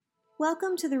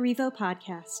Welcome to the Revo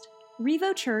Podcast.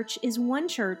 Revo Church is one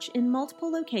church in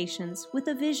multiple locations with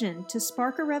a vision to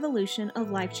spark a revolution of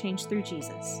life change through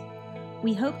Jesus.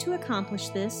 We hope to accomplish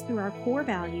this through our core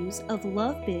values of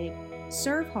love big,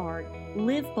 serve hard,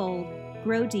 live bold,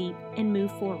 grow deep, and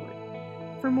move forward.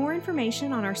 For more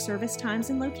information on our service times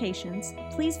and locations,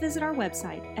 please visit our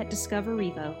website at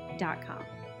discoverrevo.com.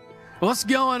 What's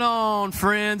going on,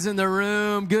 friends in the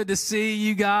room? Good to see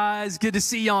you guys. Good to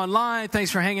see you online. Thanks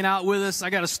for hanging out with us.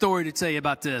 I got a story to tell you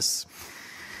about this.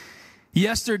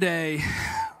 Yesterday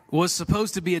was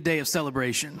supposed to be a day of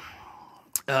celebration.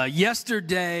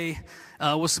 Yesterday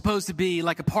was supposed to be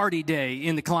like a party day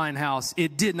in the Klein house.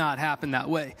 It did not happen that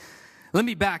way. Let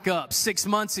me back up. 6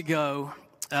 months ago,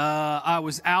 I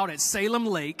was out at Salem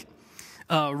Lake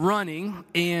running,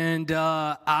 and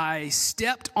I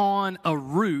stepped on a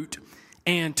root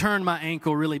and turned my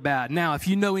ankle really bad. Now, if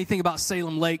you know anything about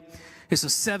Salem Lake, it's a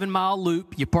 7-mile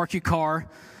loop. You park your car,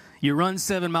 you run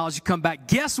 7 miles, you come back.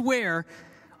 Guess where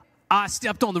I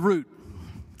stepped on the root?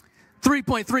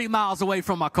 3.3 miles away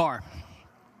from my car.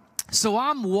 So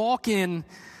I'm walking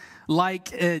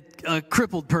like a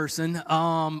crippled person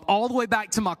all the way back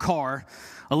to my car.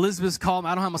 Elizabeth's calling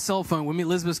me. I don't have my cell phone with me.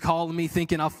 Elizabeth's calling me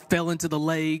thinking I fell into the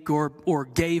lake or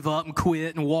gave up and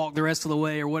quit and walked the rest of the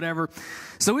way or whatever.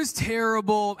 So it's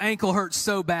terrible. Ankle hurts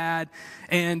so bad.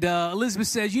 And Elizabeth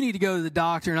says, you need to go to the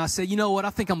doctor. And I said, you know what? I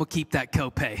think I'm going to keep that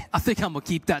copay. I think I'm going to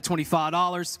keep that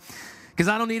 $25 because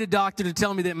I don't need a doctor to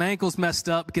tell me that my ankle's messed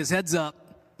up because heads up,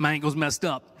 my ankle's messed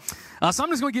up. So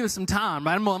I'm just going to give it some time,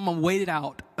 right? I'm going to wait it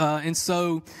out. And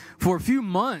so for a few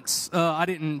months, I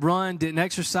didn't run, didn't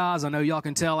exercise. I know y'all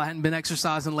can tell I hadn't been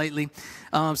exercising lately.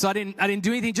 So I didn't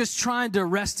do anything, just trying to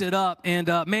rest it up. And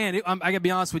man, I got to be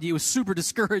honest with you, it was super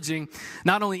discouraging,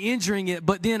 not only injuring it,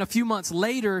 but then a few months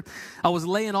later, I was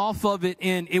laying off of it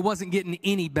and it wasn't getting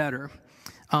any better.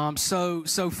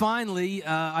 So finally,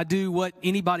 I do what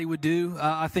anybody would do.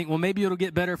 I think, well, maybe it'll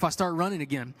get better if I start running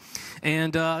again.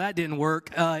 And that didn't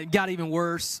work. It got even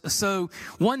worse. So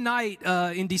one night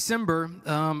in December,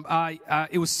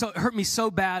 it hurt me so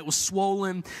bad. It was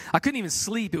swollen. I couldn't even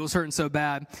sleep. It was hurting so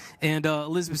bad. And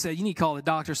Elizabeth said, you need to call the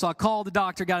doctor. So I called the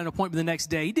doctor, got an appointment the next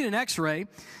day. He did an x-ray.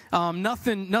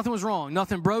 Nothing was wrong.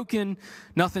 Nothing broken,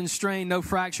 nothing strained, no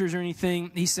fractures or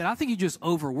anything. He said, I think you just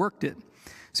overworked it.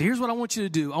 So here's what I want you to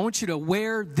do. I want you to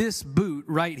wear this boot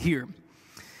right here.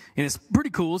 And it's pretty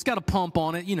cool. It's got a pump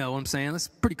on it. You know what I'm saying. It's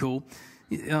pretty cool.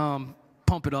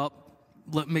 Pump it up.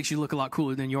 Makes you look a lot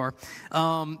cooler than you are.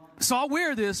 So I'll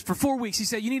wear this for 4 weeks. He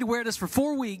said, you need to wear this for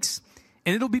 4 weeks,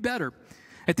 and it'll be better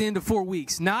at the end of 4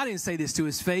 weeks. Now, I didn't say this to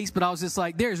his face, but I was just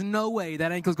like, there's no way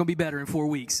that ankle's going to be better in 4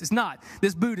 weeks. It's not.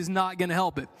 This boot is not going to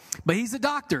help it. But he's a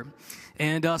doctor.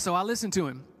 And so I listened to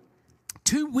him.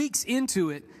 2 weeks into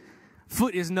it,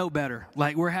 foot is no better.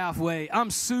 Like, we're halfway.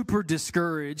 I'm super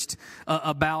discouraged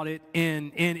about it,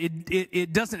 and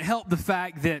it doesn't help the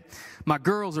fact that my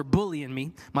girls are bullying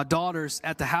me. My daughters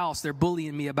at the house, they're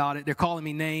bullying me about it. They're calling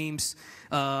me names,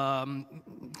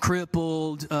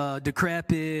 crippled,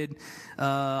 decrepit,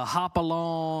 hop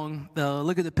along,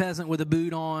 look at the peasant with a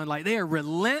boot on. Like, they are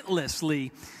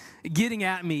relentlessly getting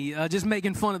at me, just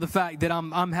making fun of the fact that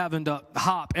I'm having to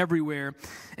hop everywhere,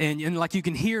 and like you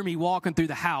can hear me walking through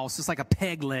the house. It's like a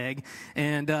peg leg,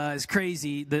 and it's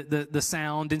crazy the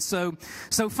sound. And so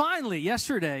finally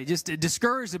yesterday, just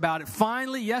discouraged about it.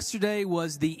 Finally yesterday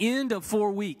was the end of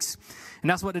 4 weeks, and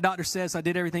that's what the doctor says. So I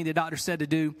did everything the doctor said to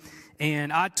do,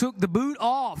 and I took the boot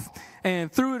off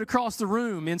and threw it across the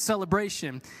room in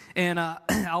celebration. And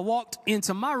I walked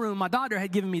into my room. My doctor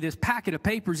had given me this packet of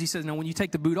papers. He says, now, when you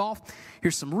take the boot off,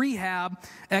 here's some rehab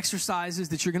exercises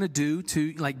that you're going to do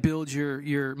to like build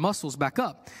your muscles back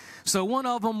up. So one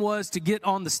of them was to get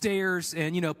on the stairs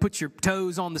and, put your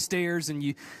toes on the stairs, and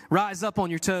you rise up on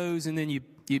your toes, and then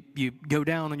you go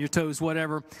down on your toes,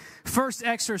 whatever. First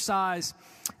exercise,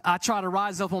 I try to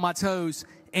rise up on my toes,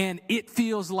 and it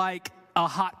feels like a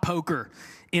hot poker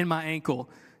in my ankle.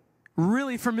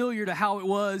 Really familiar to how it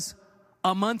was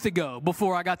a month ago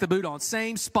before I got the boot on.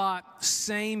 Same spot,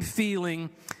 same feeling.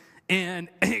 And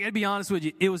I gotta be honest with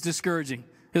you, it was discouraging.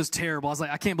 It was terrible. I was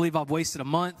like, I can't believe I've wasted a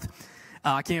month.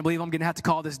 I can't believe I'm going to have to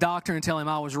call this doctor and tell him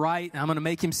I was right. I'm going to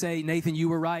make him say, Nathan, you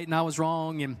were right and I was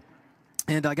wrong.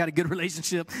 And I got a good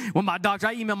relationship with my doctor.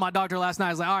 I emailed my doctor last night.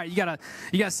 I was like, all right, you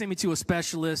gotta send me to a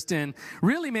specialist. And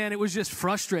really, man, it was just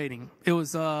frustrating. It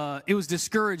was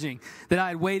discouraging that I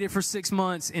had waited for 6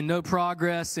 months and no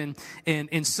progress and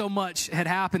so much had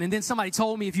happened. And then somebody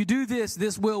told me, if you do this,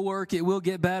 this will work. It will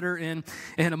get better. And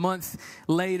a month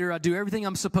later, I do everything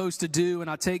I'm supposed to do and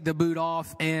I take the boot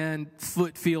off and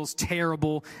foot feels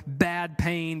terrible, bad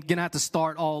pain, gonna have to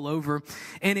start all over.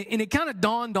 And it kind of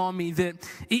dawned on me that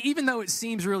even though it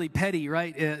seems really petty,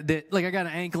 right? That like I got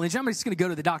an ankle injury, I'm just going to go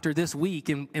to the doctor this week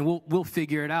and we'll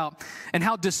figure it out. And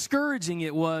how discouraging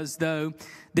it was, though,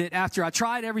 that after I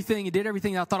tried everything and did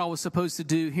everything I thought I was supposed to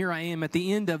do, here I am at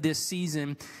the end of this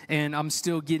season, and I'm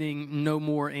still getting no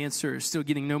more answers, still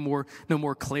getting no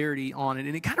more clarity on it.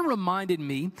 And it kind of reminded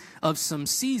me of some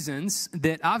seasons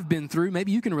that I've been through.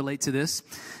 Maybe you can relate to this.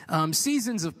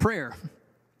 Seasons of prayer.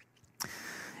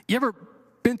 You ever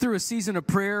been through a season of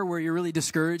prayer where you're really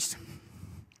discouraged?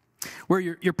 Where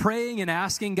you're praying and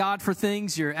asking God for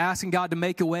things, you're asking God to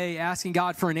make a way, asking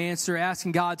God for an answer,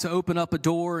 asking God to open up a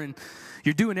door, and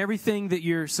you're doing everything that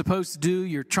you're supposed to do.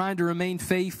 You're trying to remain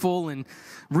faithful and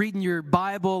reading your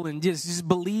Bible and just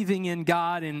believing in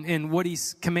God and what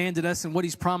He's commanded us and what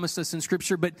He's promised us in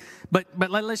Scripture. But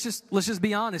let's just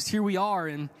be honest. Here we are,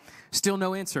 and still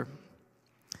no answer.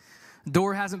 The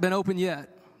door hasn't been opened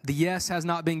yet. The yes has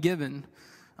not been given.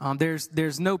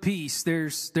 There's no peace.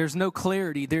 There's no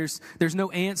clarity. There's no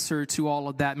answer to all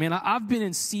of that. Man, I've been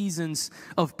in seasons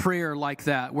of prayer like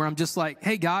that where I'm just like,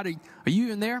 hey, God, are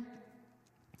you in there?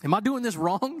 Am I doing this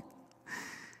wrong?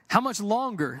 How much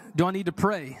longer do I need to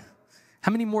pray?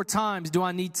 How many more times do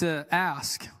I need to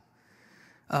ask?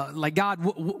 Like, God,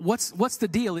 what's the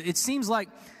deal? It seems like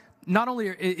not only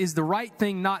is the right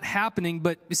thing not happening,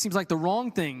 but it seems like the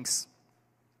wrong things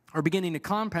are beginning to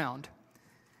compound.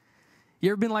 You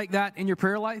ever been like that in your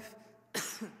prayer life?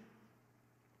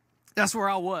 That's where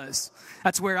I was.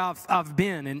 That's where I've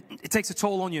been. And it takes a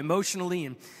toll on you emotionally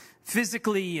and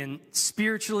physically and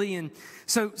spiritually. And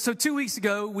so 2 weeks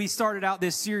ago, we started out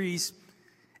this series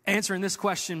answering this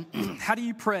question: how do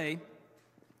you pray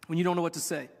when you don't know what to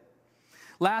say?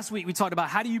 Last week, we talked about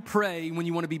how do you pray when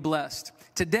you want to be blessed.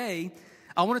 Today,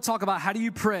 I want to talk about how do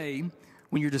you pray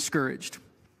when you're discouraged.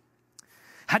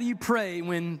 How do you pray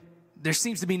when there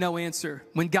seems to be no answer,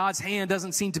 when God's hand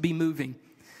doesn't seem to be moving?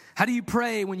 How do you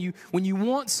pray when you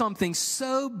want something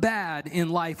so bad in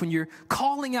life, when you're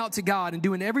calling out to God and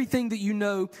doing everything that you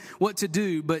know what to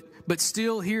do, but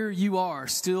still here you are,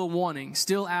 still wanting,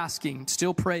 still asking,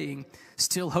 still praying,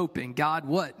 still hoping? God,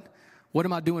 what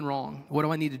am I doing wrong? What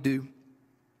do I need to do?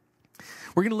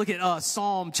 We're going to look at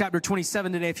Psalm chapter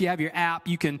 27 today. If you have your app,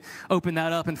 you can open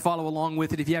that up and follow along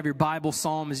with it. If you have your Bible,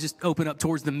 Psalm is just open up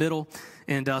towards the middle,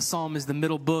 and Psalm is the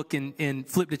middle book, and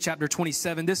flip to chapter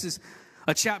 27. This is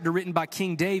a chapter written by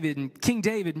King David, and King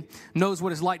David knows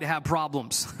what it's like to have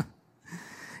problems.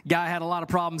 Guy had a lot of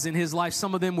problems in his life.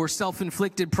 Some of them were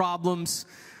self-inflicted problems.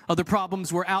 Other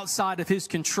problems were outside of his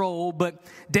control, but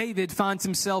David finds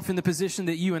himself in the position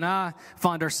that you and I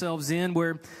find ourselves in,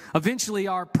 where eventually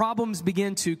our problems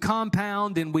begin to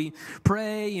compound, and we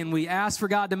pray and we ask for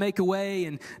God to make a way,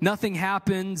 and nothing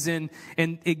happens, and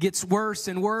it gets worse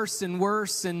and worse and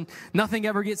worse, and nothing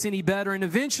ever gets any better. And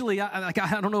eventually,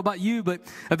 I don't know about you, but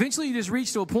eventually you just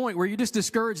reach to a point where you're just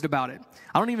discouraged about it.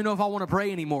 I don't even know if I want to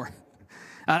pray anymore.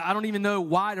 I don't even know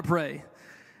why to pray.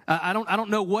 I don't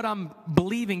know what I'm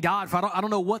believing God for. I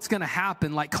don't know what's going to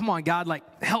happen. Like, come on, God,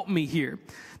 like, help me here.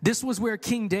 This was where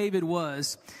King David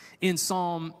was in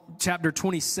Psalm chapter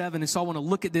 27. And so I want to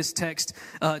look at this text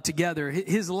together.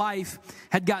 His life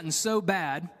had gotten so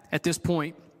bad at this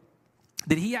point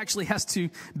that he actually has to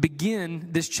begin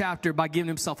this chapter by giving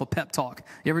himself a pep talk.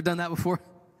 You ever done that before?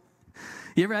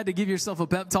 You ever had to give yourself a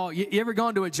pep talk? You ever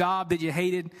gone to a job that you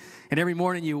hated, and every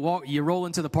morning you roll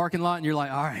into the parking lot and you're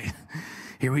like, all right,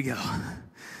 here we go.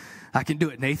 I can do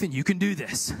it, Nathan. You can do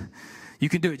this. You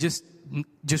can do it.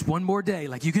 Just one more day.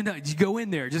 Like, you can do it. You go in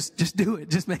there. Just do it.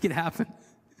 Just make it happen.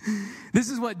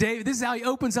 This is how he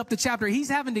opens up the chapter. He's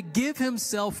having to give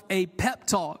himself a pep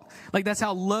talk. Like, that's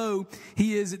how low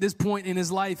he is at this point in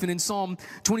his life. And in Psalm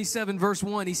 27 verse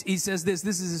 1, he says this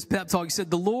is his pep talk. He said,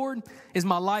 "The Lord is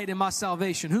my light and my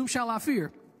salvation. Whom shall I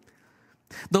fear?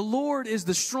 The Lord is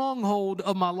the stronghold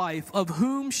of my life. Of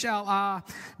whom shall I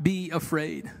be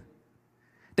afraid?"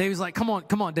 David's like, come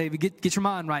on, David, get your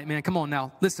mind right, man. Come on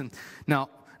now. Listen, now,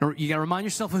 you got to remind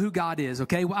yourself of who God is,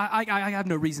 okay? Well, I have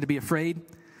no reason to be afraid.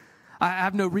 I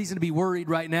have no reason to be worried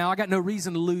right now. I got no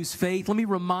reason to lose faith. Let me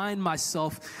remind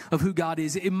myself of who God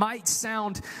is. It might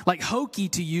sound like hokey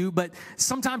to you, but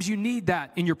sometimes you need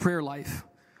that in your prayer life.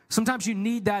 Sometimes you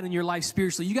need that in your life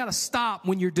spiritually. You got to stop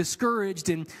when you're discouraged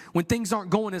and when things aren't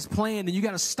going as planned, and you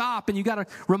got to stop and you got to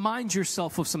remind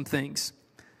yourself of some things.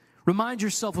 Remind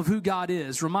yourself of who God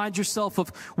is. Remind yourself of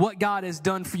what God has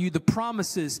done for you, the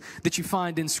promises that you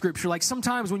find in Scripture. Like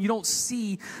sometimes when you don't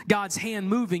see God's hand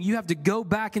moving, you have to go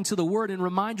back into the Word and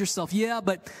remind yourself, yeah,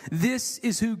 but this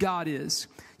is who God is.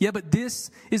 Yeah, but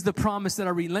this is the promise that I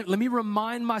read. Let me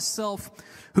remind myself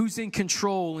who's in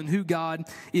control and who God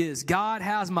is. God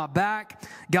has my back.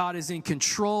 God is in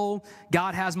control.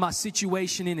 God has my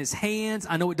situation in His hands.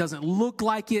 I know it doesn't look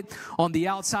like it on the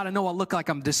outside. I know I look like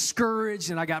I'm discouraged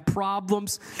and I got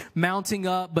problems mounting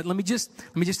up. But let me just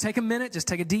take a minute, just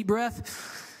take a deep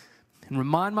breath and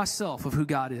remind myself of who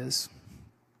God is.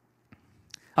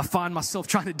 I find myself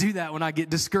trying to do that when I get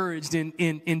discouraged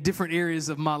in different areas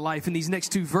of my life. In these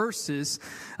next two verses,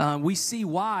 we see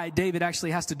why David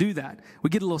actually has to do that. We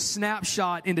get a little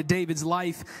snapshot into David's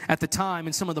life at the time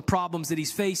and some of the problems that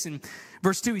he's facing.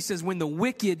 Verse 2, he says, "When the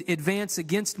wicked advance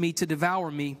against me to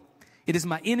devour me, it is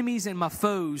my enemies and my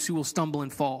foes who will stumble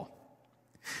and fall.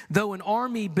 Though an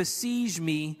army besiege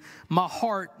me, my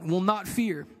heart will not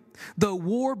fear. Though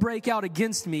war break out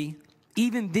against me,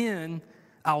 even then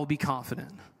I will be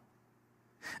confident."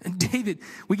 And David,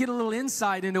 we get a little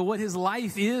insight into what his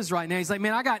life is right now. He's like,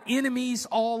 man, I got enemies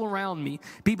all around me.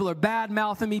 People are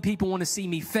bad-mouthing me. People want to see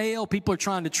me fail. People are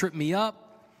trying to trip me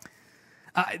up.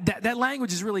 That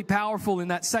language is really powerful. In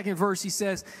that second verse, he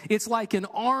says, it's like an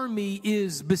army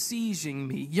is besieging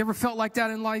me. You ever felt like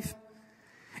that in life?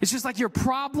 It's just like your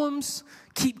problems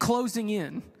keep closing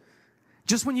in.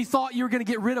 Just when you thought you were going to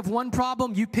get rid of one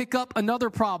problem, you pick up another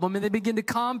problem and they begin to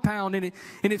compound, and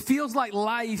it feels like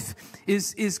life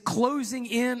is closing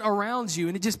in around you,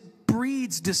 and it just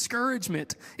breeds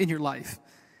discouragement in your life.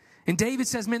 And David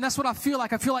says, man, that's what I feel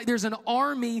like. I feel like there's an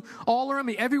army all around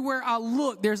me. Everywhere I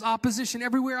look, there's opposition.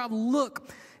 Everywhere I look,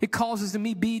 it causes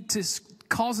me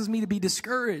to be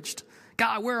discouraged.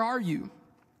 God, where are you?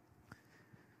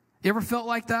 You ever felt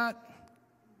like that?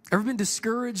 Ever been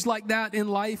discouraged like that in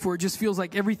life, where it just feels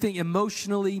like everything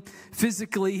emotionally,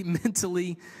 physically,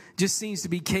 mentally just seems to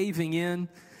be caving in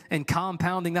and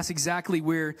compounding? That's exactly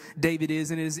where David is.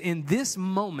 And it is in this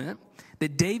moment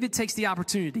that David takes the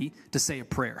opportunity to say a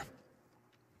prayer.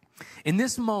 In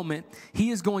this moment, he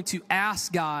is going to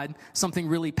ask God something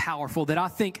really powerful that I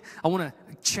think I want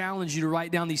to challenge you to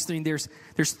write down these things.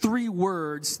 There's three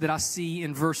words that I see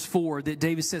in verse 4 that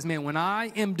David says, man, when I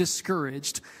am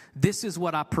discouraged, this is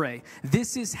what I pray.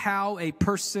 This is how a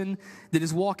person that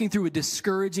is walking through a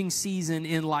discouraging season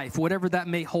in life, whatever that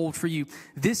may hold for you,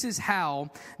 this is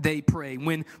how they pray.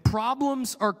 When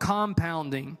problems are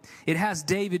compounding, it has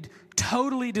David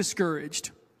totally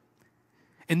discouraged.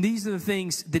 And these are the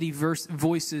things that he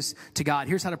voices to God.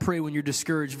 Here's how to pray when you're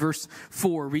discouraged. Verse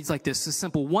 4 reads like this. It's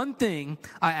simple. One thing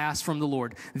I ask from the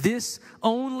Lord. This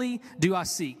only do I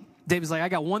seek. David's like, I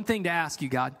got one thing to ask you,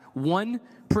 God. One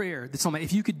prayer that's on my,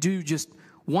 if you could do just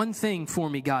one thing for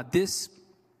me, God, this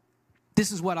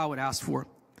is what I would ask for.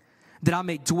 That I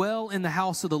may dwell in the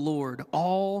house of the Lord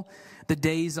all the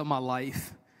days of my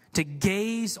life, to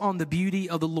gaze on the beauty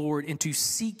of the Lord and to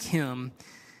seek him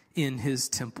in his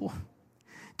temple.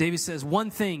 David says,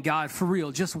 one thing, God, for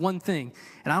real, just one thing.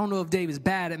 And I don't know if David's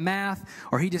bad at math,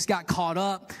 or he just got caught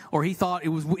up, or he thought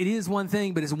it is one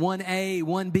thing, but it's 1A,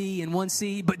 1B, and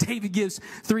 1C. But David gives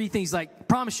three things, like,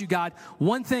 promise you, God,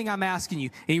 one thing I'm asking you.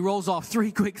 And he rolls off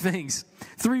three quick things,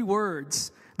 three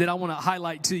words that I want to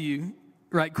highlight to you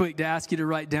right quick to ask you to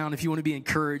write down if you want to be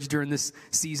encouraged during this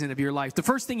season of your life. The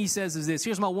first thing he says is this.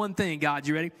 Here's my one thing, God.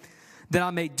 You ready? That I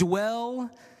may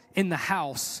dwell in the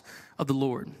house of the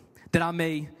Lord. That I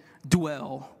may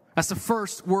dwell. That's the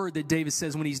first word that David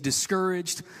says when he's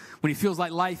discouraged, when he feels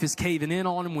like life is caving in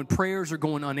on him, when prayers are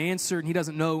going unanswered and he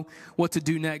doesn't know what to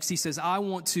do next. He says, I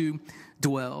want to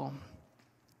dwell.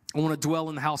 I want to dwell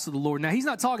in the house of the Lord. Now, he's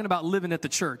not talking about living at the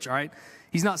church, all right?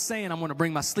 He's not saying I'm going to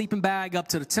bring my sleeping bag up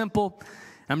to the temple.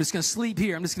 I'm just going to sleep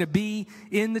here. I'm just going to be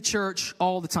in the church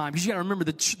all the time. Because you got to remember,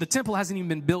 the temple hasn't even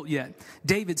been built yet.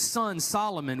 David's son,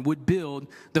 Solomon, would build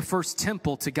the first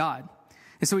temple to God.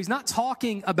 And so he's not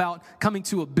talking about coming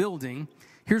to a building.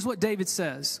 Here's what David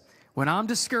says. When I'm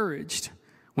discouraged,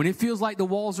 when it feels like the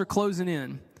walls are closing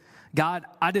in, God,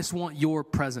 I just want your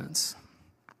presence.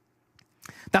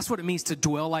 That's what it means to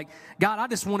dwell. Like, God, I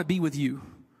just want to be with you.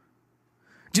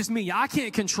 Just me. I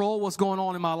can't control what's going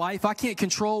on in my life. I can't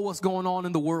control what's going on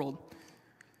in the world.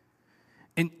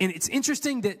 And it's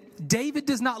interesting that David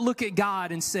does not look at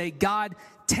God and say, God,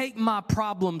 take my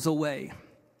problems away.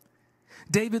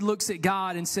 David looks at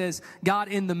God and says, God,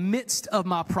 in the midst of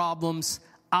my problems,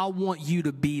 I want you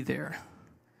to be there.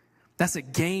 That's a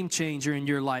game changer in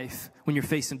your life when you're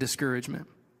facing discouragement.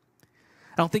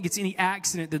 I don't think it's any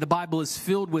accident that the Bible is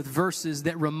filled with verses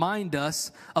that remind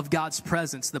us of God's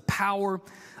presence, the power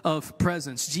of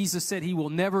presence. Jesus said he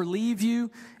will never leave you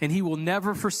and he will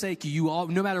never forsake you.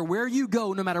 No matter where you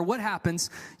go, no matter what happens,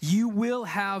 you will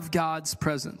have God's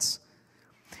presence.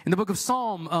 In the book of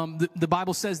Psalm, the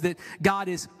Bible says that God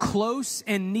is close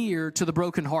and near to the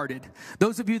brokenhearted.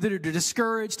 Those of you that are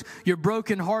discouraged, you're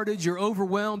brokenhearted, you're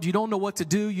overwhelmed, you don't know what to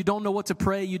do, you don't know what to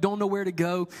pray, you don't know where to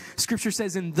go. Scripture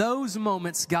says in those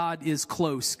moments, God is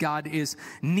close, God is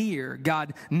near,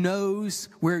 God knows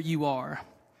where you are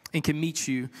and can meet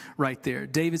you right there.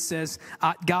 David says,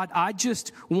 God, I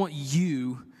just want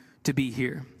you to be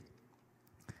here.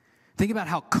 Think about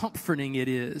how comforting it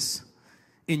is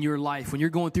in your life when you're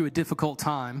going through a difficult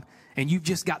time and you've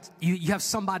just got, you have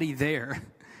somebody there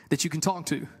that you can talk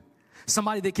to,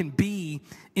 somebody that can be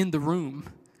in the room,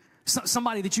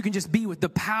 somebody that you can just be with, the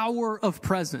power of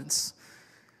presence.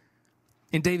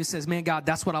 And David says, man, God,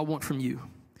 that's what I want from you.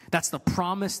 That's the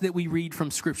promise that we read from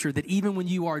Scripture, that even when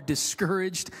you are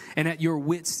discouraged and at your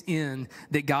wit's end,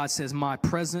 that God says, my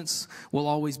presence will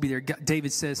always be there.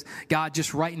 David says, God,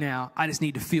 just right now, I just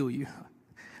need to feel you.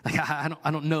 Like, I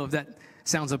don't know if that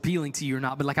sounds appealing to you or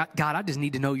not, but God, I just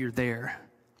need to know you're there.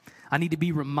 I need to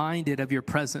be reminded of your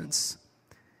presence.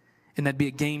 And that'd be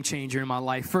a game changer in my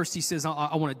life. First, he says,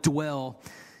 I want to dwell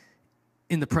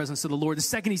in the presence of the Lord. The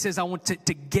second, he says, I want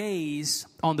to gaze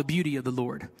on the beauty of the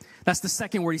Lord. That's the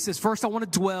second word. He says, first, I want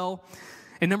to dwell.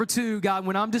 And number two, God,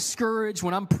 when I'm discouraged,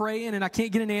 when I'm praying and I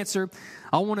can't get an answer,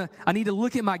 I need to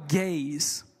look at my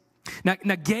gaze. Now,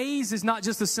 gaze is not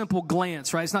just a simple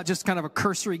glance, right? It's not just kind of a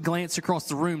cursory glance across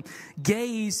the room.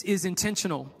 Gaze is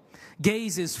intentional.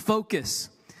 Gaze is focus.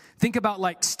 Think about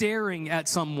like staring at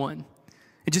someone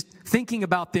and just thinking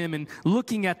about them and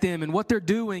looking at them and what they're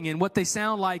doing and what they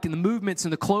sound like and the movements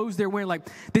and the clothes they're wearing. Like,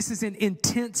 this is an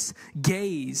intense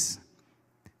gaze.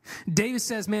 David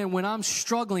says, man, when I'm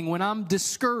struggling, when I'm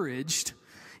discouraged,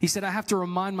 he said, I have to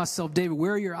remind myself, David,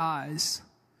 where are your eyes?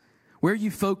 Where are you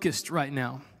focused right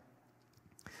now?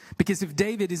 Because if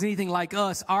David is anything like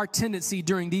us, our tendency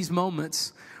during these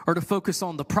moments are to focus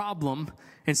on the problem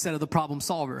instead of the problem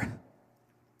solver.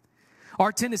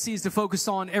 Our tendency is to focus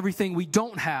on everything we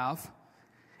don't have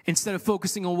instead of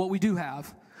focusing on what we do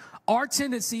have. Our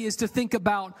tendency is to think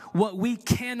about what we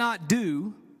cannot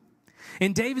do.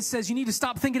 And David says you need to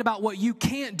stop thinking about what you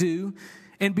can't do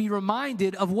and be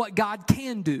reminded of what God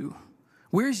can do.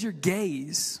 Where's your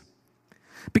gaze?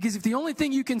 Because if the only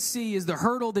thing you can see is the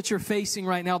hurdle that you're facing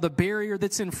right now, the barrier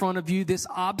that's in front of you, this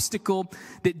obstacle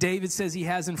that David says he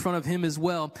has in front of him as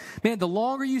well, man, the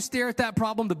longer you stare at that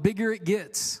problem, the bigger it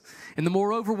gets. And the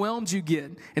more overwhelmed you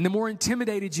get, and the more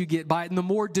intimidated you get by it, and the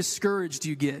more discouraged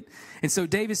you get. And so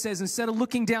David says, instead of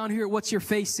looking down here at what you're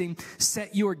facing,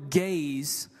 set your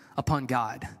gaze upon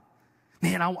God.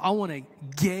 Man, I want to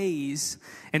gaze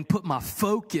and put my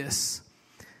focus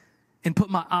and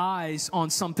put my eyes on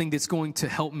something that's going to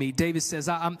help me. David says,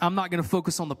 I'm not going to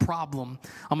focus on the problem.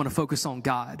 I'm going to focus on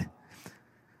God.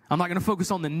 I'm not going to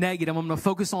focus on the negative. I'm going to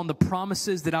focus on the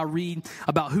promises that I read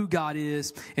about who God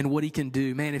is and what he can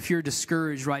do. Man, if you're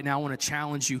discouraged right now, I want to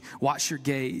challenge you. Watch your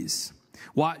gaze.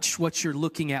 Watch what you're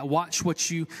looking at. Watch what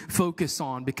you focus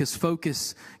on, because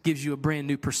focus gives you a brand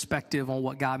new perspective on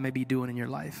what God may be doing in your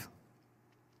life.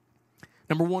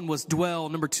 Number one was dwell.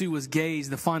 Number two was gaze.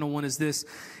 The final one is this.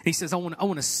 He says, I want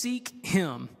to seek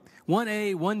him.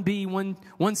 1A, 1B,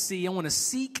 1C. I want to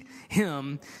seek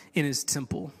him in his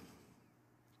temple.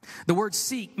 The word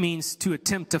seek means to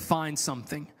attempt to find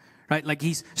something, right? Like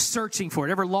he's searching for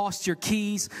it. Ever lost your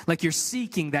keys? Like you're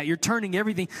seeking that. You're turning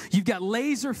everything. You've got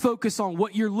laser focus on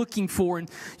what you're looking for, and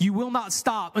you will not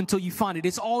stop until you find it.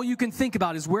 It's all you can think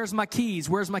about is, where's my keys?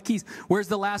 Where's my keys? Where's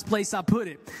the last place I put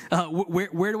it?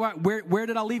 Where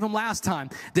did I leave them last time?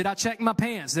 Did I check my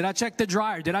pants? Did I check the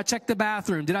dryer? Did I check the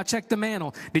bathroom? Did I check the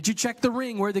mantle? Did you check the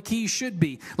ring where the keys should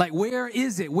be? Like, where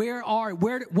is it?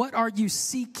 What are you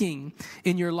seeking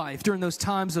in your life during those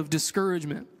times of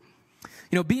discouragement?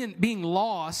 You know, being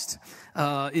lost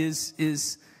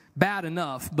is bad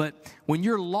enough, but when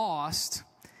you're lost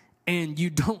and you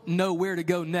don't know where to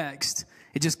go next,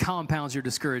 it just compounds your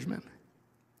discouragement.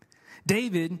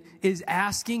 David is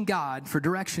asking God for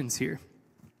directions here.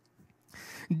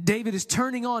 David is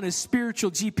turning on his spiritual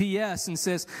GPS and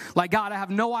says, like, God, I have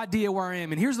no idea where I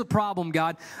am. And here's the problem,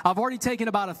 God. I've already taken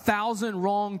about 1,000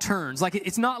 wrong turns. Like,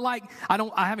 it's not like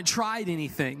I haven't tried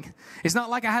anything. It's not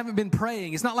like I haven't been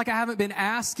praying. It's not like I haven't been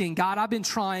asking. God, I've been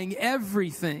trying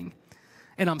everything,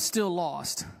 and I'm still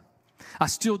lost. I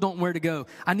still don't know where to go.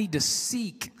 I need to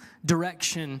seek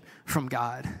direction from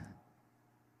God.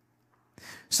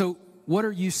 So what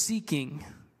are you seeking?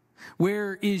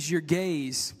 Where is your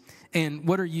gaze? And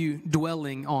what are you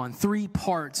dwelling on? 3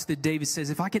 parts that David says,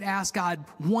 if I could ask God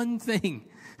one thing,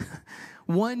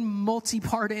 one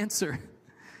multi-part answer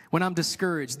when I'm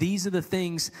discouraged, these are the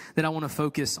things that I want to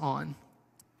focus on.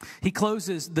 He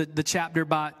closes the chapter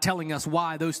by telling us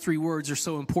why those 3 words are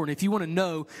so important. If you want to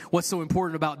know what's so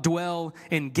important about dwell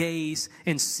and gaze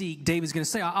and seek, David's going to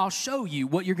say, I'll show you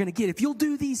what you're going to get. If you'll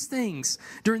do these things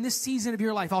during this season of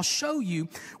your life, I'll show you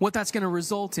what that's going to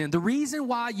result in. The reason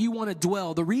why you want to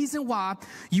dwell, the reason why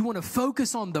you want to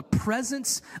focus on the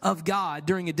presence of God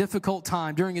during a difficult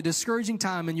time, during a discouraging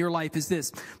time in your life is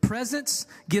this. Presence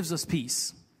gives us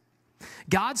peace.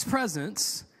 God's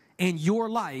presence in your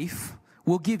life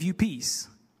will give you peace.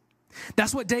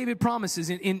 That's what David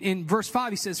promises. In verse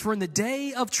 5, he says, for in the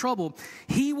day of trouble,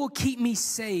 he will keep me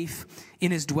safe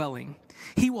in his dwelling.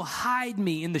 He will hide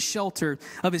me in the shelter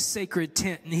of his sacred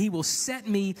tent, and he will set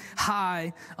me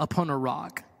high upon a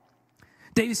rock.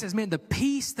 David says, man, the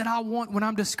peace that I want when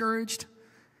I'm discouraged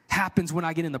happens when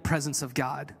I get in the presence of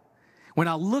God. When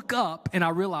I look up and I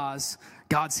realize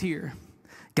God's here.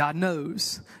 God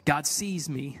knows. God sees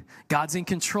me. God's in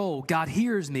control. God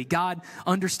hears me. God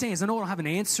understands. I know I don't have an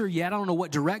answer yet. I don't know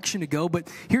what direction to go, but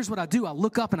here's what I do. I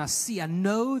look up and I see. I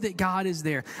know that God is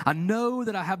there. I know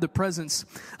that I have the presence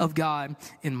of God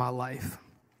in my life.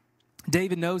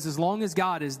 David knows as long as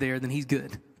God is there, then he's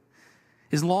good.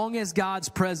 As long as God's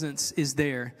presence is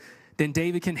there, then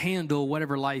David can handle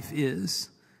whatever life is.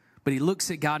 But he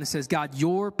looks at God and says, God,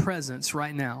 your presence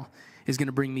right now is going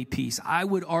to bring me peace. I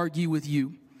would argue with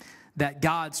you that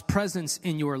God's presence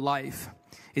in your life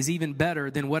is even better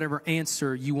than whatever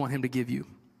answer you want him to give you.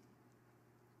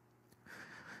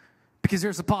 Because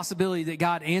there's a possibility that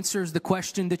God answers the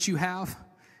question that you have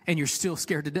and you're still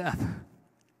scared to death.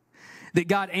 That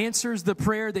God answers the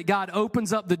prayer, that God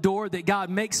opens up the door, that God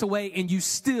makes a way, and you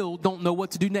still don't know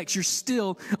what to do next. You're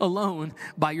still alone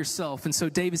by yourself. And so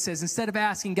David says, instead of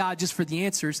asking God just for the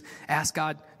answers, ask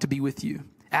God to be with you.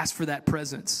 Ask for that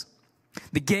presence.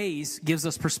 The gaze gives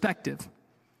us perspective.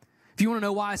 If you want to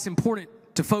know why it's important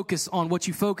to focus on what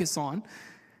you focus on,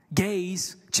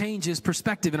 gaze changes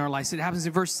perspective in our lives. It happens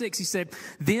in verse 6. He said,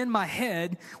 then my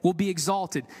head will be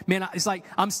exalted. Man, it's like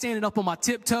I'm standing up on my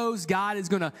tiptoes. God is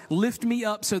going to lift me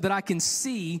up so that I can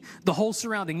see the whole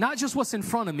surrounding, not just what's in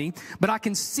front of me, but I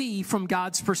can see from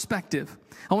God's perspective.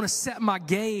 I want to set my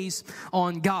gaze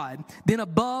on God. Then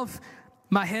above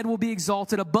my head will be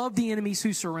exalted above the enemies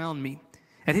who surround me.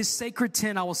 At his sacred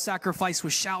tent, I will sacrifice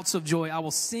with shouts of joy. I will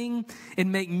sing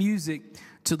and make music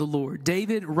to the Lord.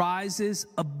 David rises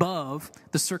above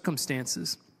the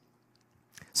circumstances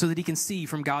so that he can see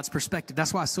from God's perspective.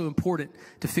 That's why it's so important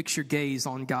to fix your gaze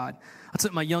on God. I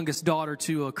took my youngest daughter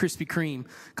to a Krispy Kreme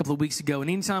a couple of weeks ago, and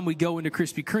anytime we go into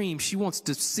Krispy Kreme, she wants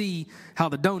to see how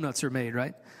the donuts are made,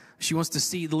 right? She wants to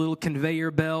see the little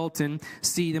conveyor belt and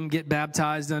see them get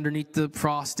baptized underneath the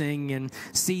frosting and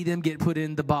see them get put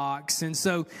in the box. And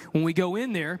so when we go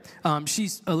in there,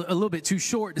 she's a little bit too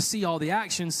short to see all the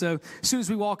action. So as soon as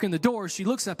we walk in the door, she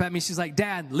looks up at me. She's like,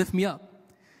 Dad, lift me up.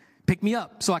 Pick me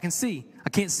up so I can see. I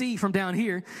can't see from down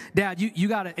here. Dad, you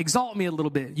got to exalt me a little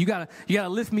bit. You got to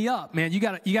lift me up, man. You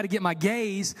got to get my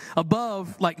gaze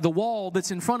above like the wall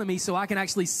that's in front of me so I can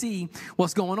actually see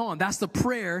what's going on. That's the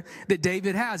prayer that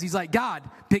David has. He's like, God,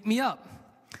 pick me up.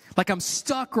 Like I'm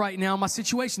stuck right now in my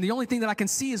situation. The only thing that I can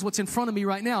see is what's in front of me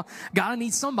right now. God, I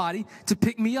need somebody to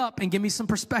pick me up and give me some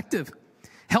perspective.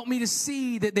 Help me to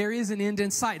see that there is an end in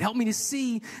sight. Help me to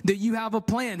see that you have a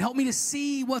plan. Help me to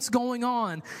see what's going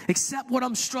on. Accept what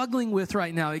I'm struggling with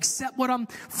right now. Accept what I'm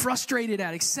frustrated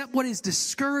at. Accept what is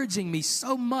discouraging me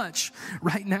so much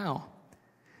right now.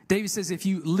 David says, if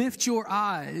you lift your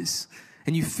eyes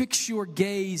and you fix your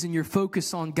gaze and your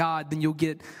focus on God, then you'll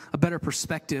get a better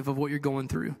perspective of what you're going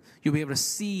through. You'll be able to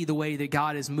see the way that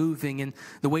God is moving and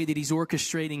the way that he's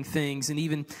orchestrating things and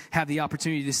even have the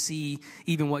opportunity to see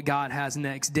even what God has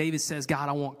next. David says, God,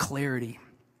 I want clarity.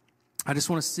 I just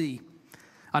want to see.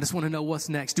 I just want to know what's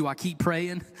next. Do I keep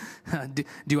praying?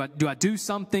 Do I do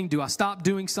something? Do I stop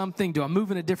doing something? Do I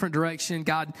move in a different direction?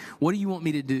 God, what do you want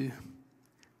me to do?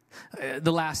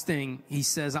 The last thing he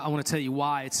says, I want to tell you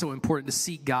why it's so important to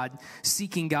seek God.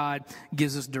 Seeking God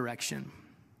gives us direction.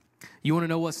 You want to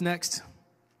know what's next?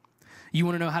 You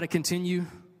want to know how to continue?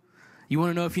 You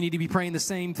want to know if you need to be praying the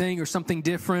same thing or something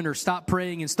different or stop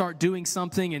praying and start doing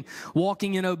something and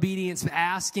walking in obedience,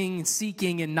 asking and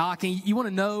seeking and knocking. You want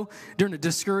to know during a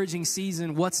discouraging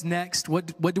season what's next?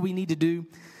 What do we need to do?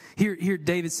 Here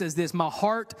David says this, my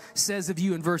heart says of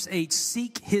you in verse 8,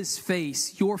 seek his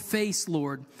face, your face,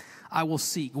 Lord, I will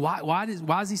seek.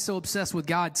 Why is he so obsessed with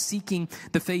God, seeking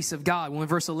the face of God? Well, in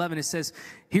verse 11, it says,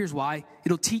 here's why.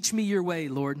 It'll teach me your way,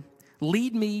 Lord.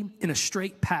 Lead me in a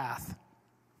straight path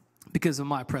because of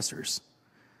my oppressors.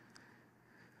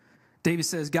 David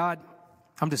says, God,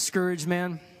 I'm discouraged,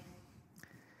 man.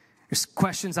 There's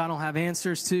questions I don't have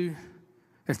answers to.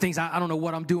 There are things I don't know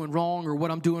what I'm doing wrong or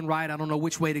what I'm doing right. I don't know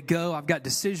which way to go. I've got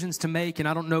decisions to make, and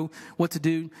I don't know what to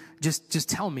do. Just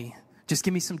tell me. Just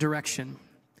give me some direction.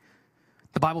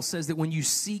 The Bible says that when you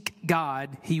seek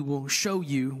God, he will show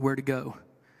you where to go.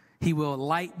 He will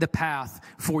light the path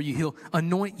for you. He'll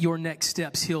anoint your next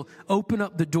steps. He'll open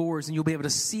up the doors, and you'll be able to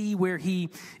see where he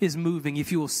is moving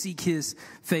if you will seek his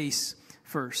face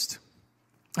first.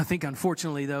 I think,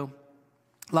 unfortunately, though,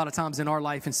 a lot of times in our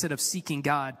life, instead of seeking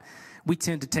God, we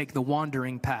tend to take the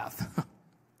wandering path.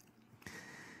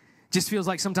 Just feels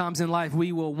like sometimes in life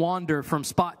we will wander from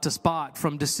spot to spot,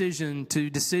 from decision to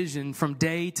decision, from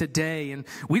day to day, and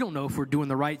we don't know if we're doing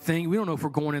the right thing. We don't know if we're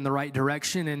going in the right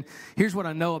direction. And here's what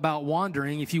I know about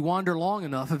wandering. If you wander long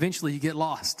enough, eventually you get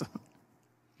lost.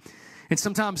 And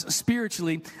sometimes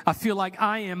spiritually, I feel like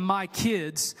I am my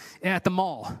kids at the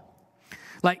mall.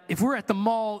 Like, if we're at the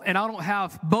mall and I don't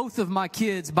have both of my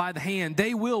kids by the hand,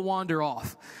 they will wander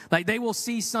off. Like, they will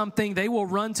see something, they will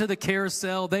run to the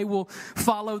carousel, they will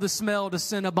follow the smell to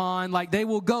Cinnabon, like, they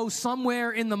will go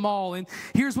somewhere in the mall. And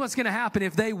here's what's going to happen.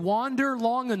 If they wander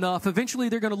long enough, eventually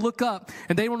they're going to look up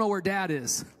and they don't know where dad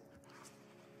is.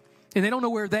 And they don't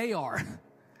know where they are.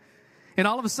 And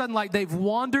all of a sudden, like, they've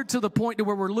wandered to the point to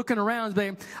where we're looking around,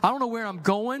 saying, I don't know where I'm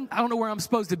going, I don't know where I'm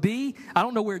supposed to be, I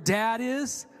don't know where dad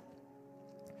is.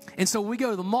 And so when we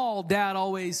go to the mall, dad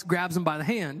always grabs them by the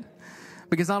hand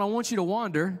because I don't want you to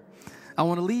wander. I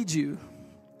want to lead you.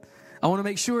 I want to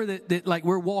make sure that like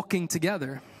we're walking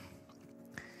together.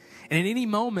 And at any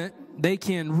moment, they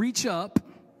can reach up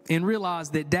and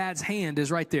realize that dad's hand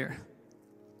is right there.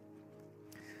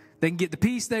 They can get the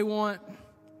peace they want.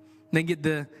 They can get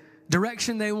the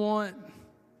direction they want.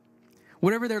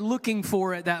 Whatever they're looking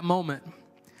for at that moment,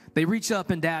 they reach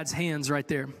up and dad's hand's right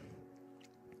there.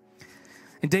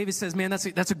 And David says, man,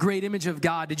 that's a great image of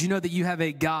God. Did you know that you have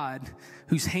a God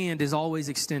whose hand is always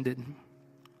extended?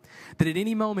 That at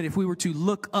any moment, if we were to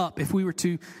look up, if we were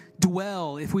to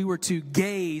dwell, if we were to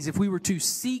gaze, if we were to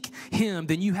seek him,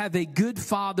 then you have a good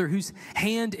Father whose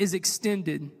hand is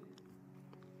extended,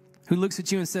 who looks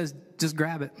at you and says, just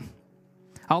grab it.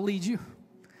 I'll lead you.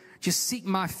 Just seek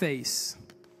my face.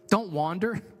 Don't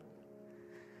wander.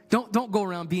 Don't go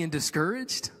around being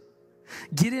discouraged.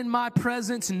 Get in my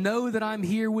presence. Know that I'm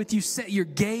here with you. Set your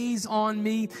gaze on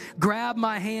me. Grab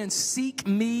my hand. Seek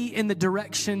me in the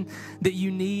direction that you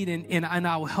need, and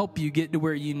I will help you get to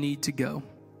where you need to go.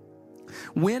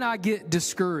 When I get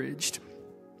discouraged,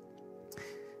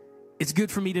 it's good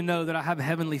for me to know that I have a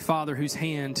heavenly Father whose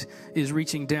hand is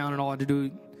reaching down, and all I have to do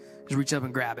is reach up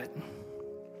and grab it.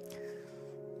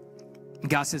 And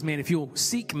God says, man, if you'll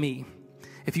seek me,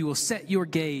 if you will set your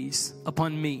gaze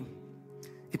upon me,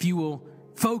 if you will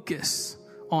focus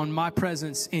on my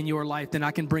presence in your life, then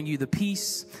I can bring you the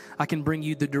peace, I can bring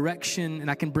you the direction,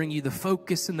 and I can bring you the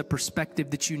focus and the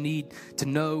perspective that you need to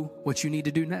know what you need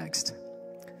to do next.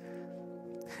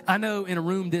 I know in a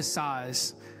room this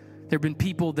size, there have been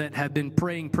people that have been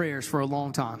praying prayers for a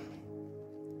long time,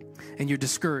 and you're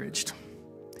discouraged,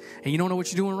 and you don't know what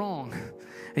you're doing wrong,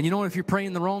 and you don't know if you're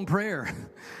praying the wrong prayer,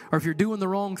 or if you're doing the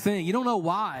wrong thing. You don't know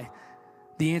why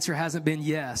the answer hasn't been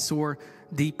yes, or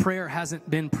the prayer hasn't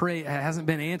been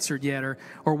answered yet, or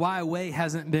why a way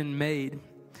hasn't been made.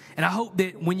 And I hope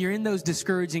that when you're in those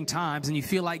discouraging times and you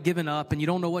feel like giving up and you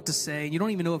don't know what to say, and you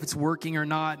don't even know if it's working or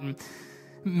not, and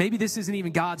maybe this isn't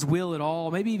even God's will at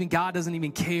all, maybe even God doesn't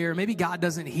even care, maybe God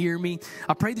doesn't hear me,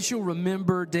 I pray that you'll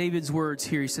remember David's words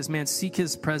here. He says, man, seek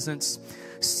his presence,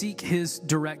 seek his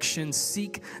direction,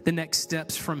 seek the next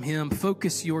steps from him,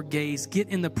 focus your gaze, get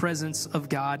in the presence of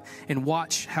God, and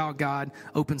watch how God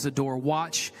opens the door.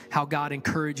 Watch how God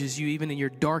encourages you even in your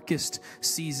darkest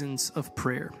seasons of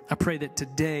prayer. I pray that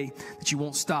today that you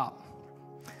won't stop,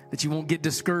 that you won't get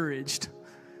discouraged,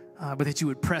 but that you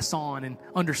would press on and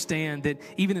understand that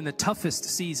even in the toughest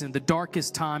season, the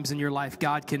darkest times in your life,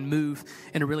 God can move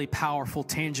in a really powerful,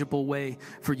 tangible way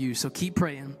for you. So keep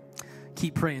praying.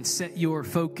 Keep praying. Set your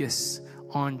focus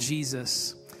on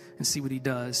Jesus and see what he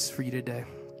does for you today.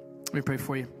 Let me pray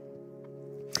for you.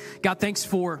 God, thanks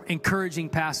for encouraging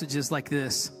passages like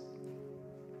this.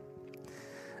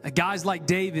 Guys like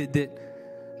David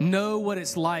that know what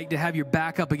it's like to have your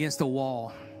back up against a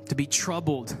wall, to be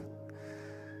troubled,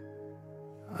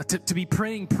 to be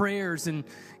praying prayers. And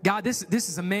God, this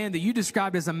is a man that you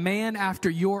described as a man after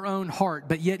your own heart,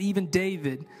 but yet even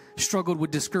David struggled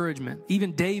with discouragement.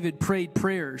 Even David prayed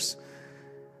prayers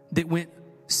that went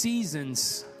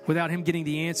seasons without him getting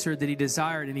the answer that he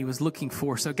desired and he was looking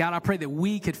for. So God, I pray that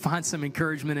we could find some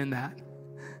encouragement in that.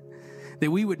 That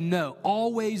we would know,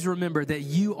 always remember that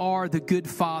you are the good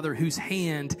Father whose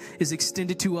hand is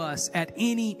extended to us at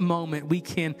any moment. We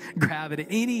can grab it at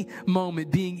any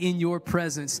moment, being in your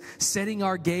presence, setting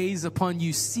our gaze upon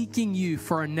you, seeking you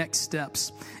for our next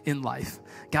steps in life.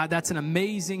 God, that's an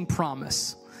amazing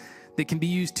promise that can be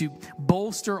used to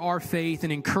bolster our faith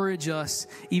and encourage us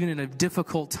even in a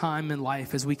difficult time in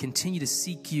life as we continue to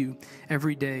seek you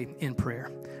every day in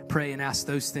prayer. Pray and ask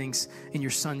those things in your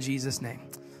Son, Jesus' name.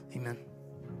 Amen.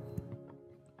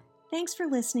 Thanks for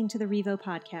listening to the Revo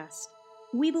podcast.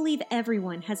 We believe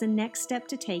everyone has a next step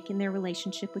to take in their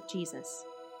relationship with Jesus.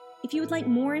 If you would like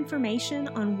more information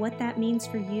on what that means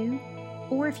for you,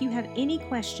 or if you have any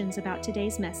questions about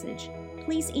today's message,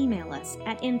 please email us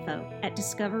at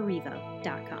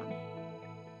info@discoverrevo.com.